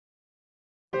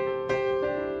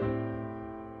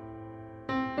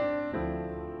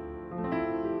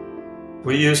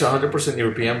We use 100%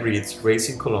 European breeds raised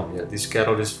in Colombia. This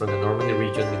cattle is from the Normandy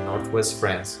region in northwest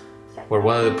France. We're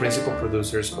one of the principal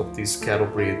producers of this cattle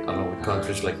breed along with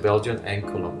countries like Belgium and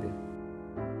Colombia.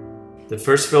 The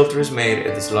first filter is made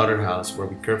at the slaughterhouse where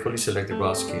we carefully select the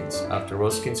raw skins. After raw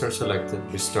skins are selected,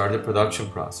 we start the production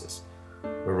process,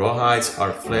 where raw hides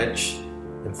are fletched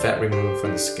and fat removed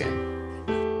from the skin.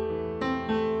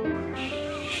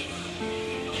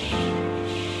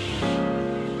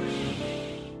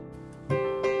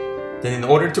 Then in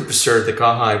order to preserve the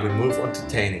cowhide, we move on to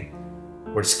tanning,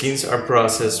 where skins are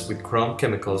processed with chrome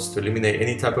chemicals to eliminate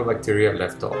any type of bacteria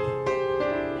left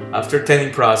over. After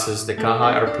tanning process, the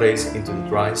cowhide are placed into the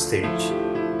drying stage,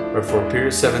 where for a period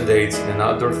of 7 days in an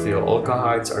outdoor field, all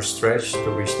cowhides are stretched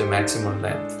to reach the maximum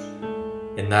length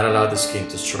and not allow the skin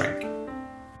to shrink.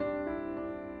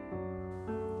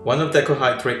 One of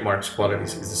Decohide trademark's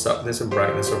qualities is the softness and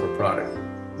brightness of our product,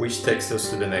 which takes us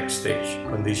to the next stage,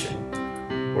 conditioning,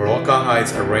 where all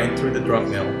cowhides are ran through the drum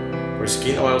mill, where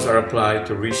skin oils are applied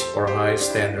to reach our highest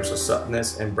standards of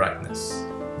softness and brightness.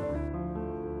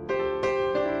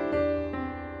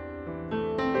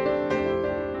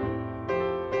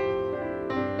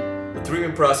 The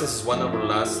trimming process is one of our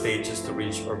last stages to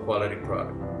reach our quality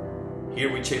product.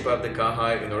 Here we shape up the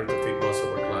cowhide in order to fit most of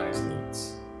our clients'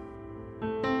 needs.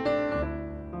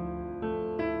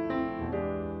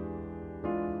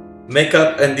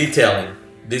 Makeup and detailing.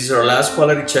 This is our last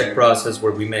quality check process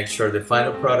where we make sure the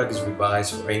final product is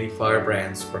revised for any fire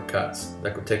brands or cuts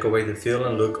that could take away the feel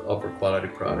and look of our quality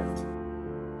product.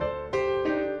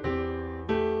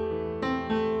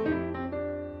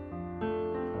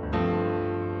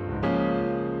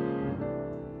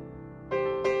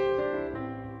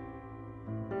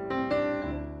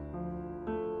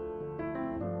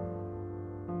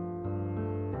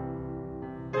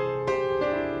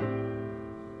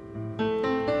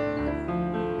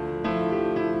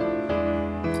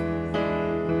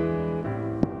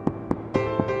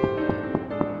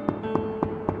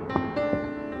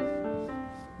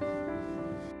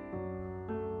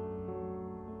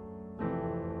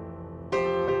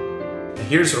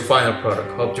 Here's our final product.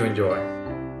 Hope you enjoy.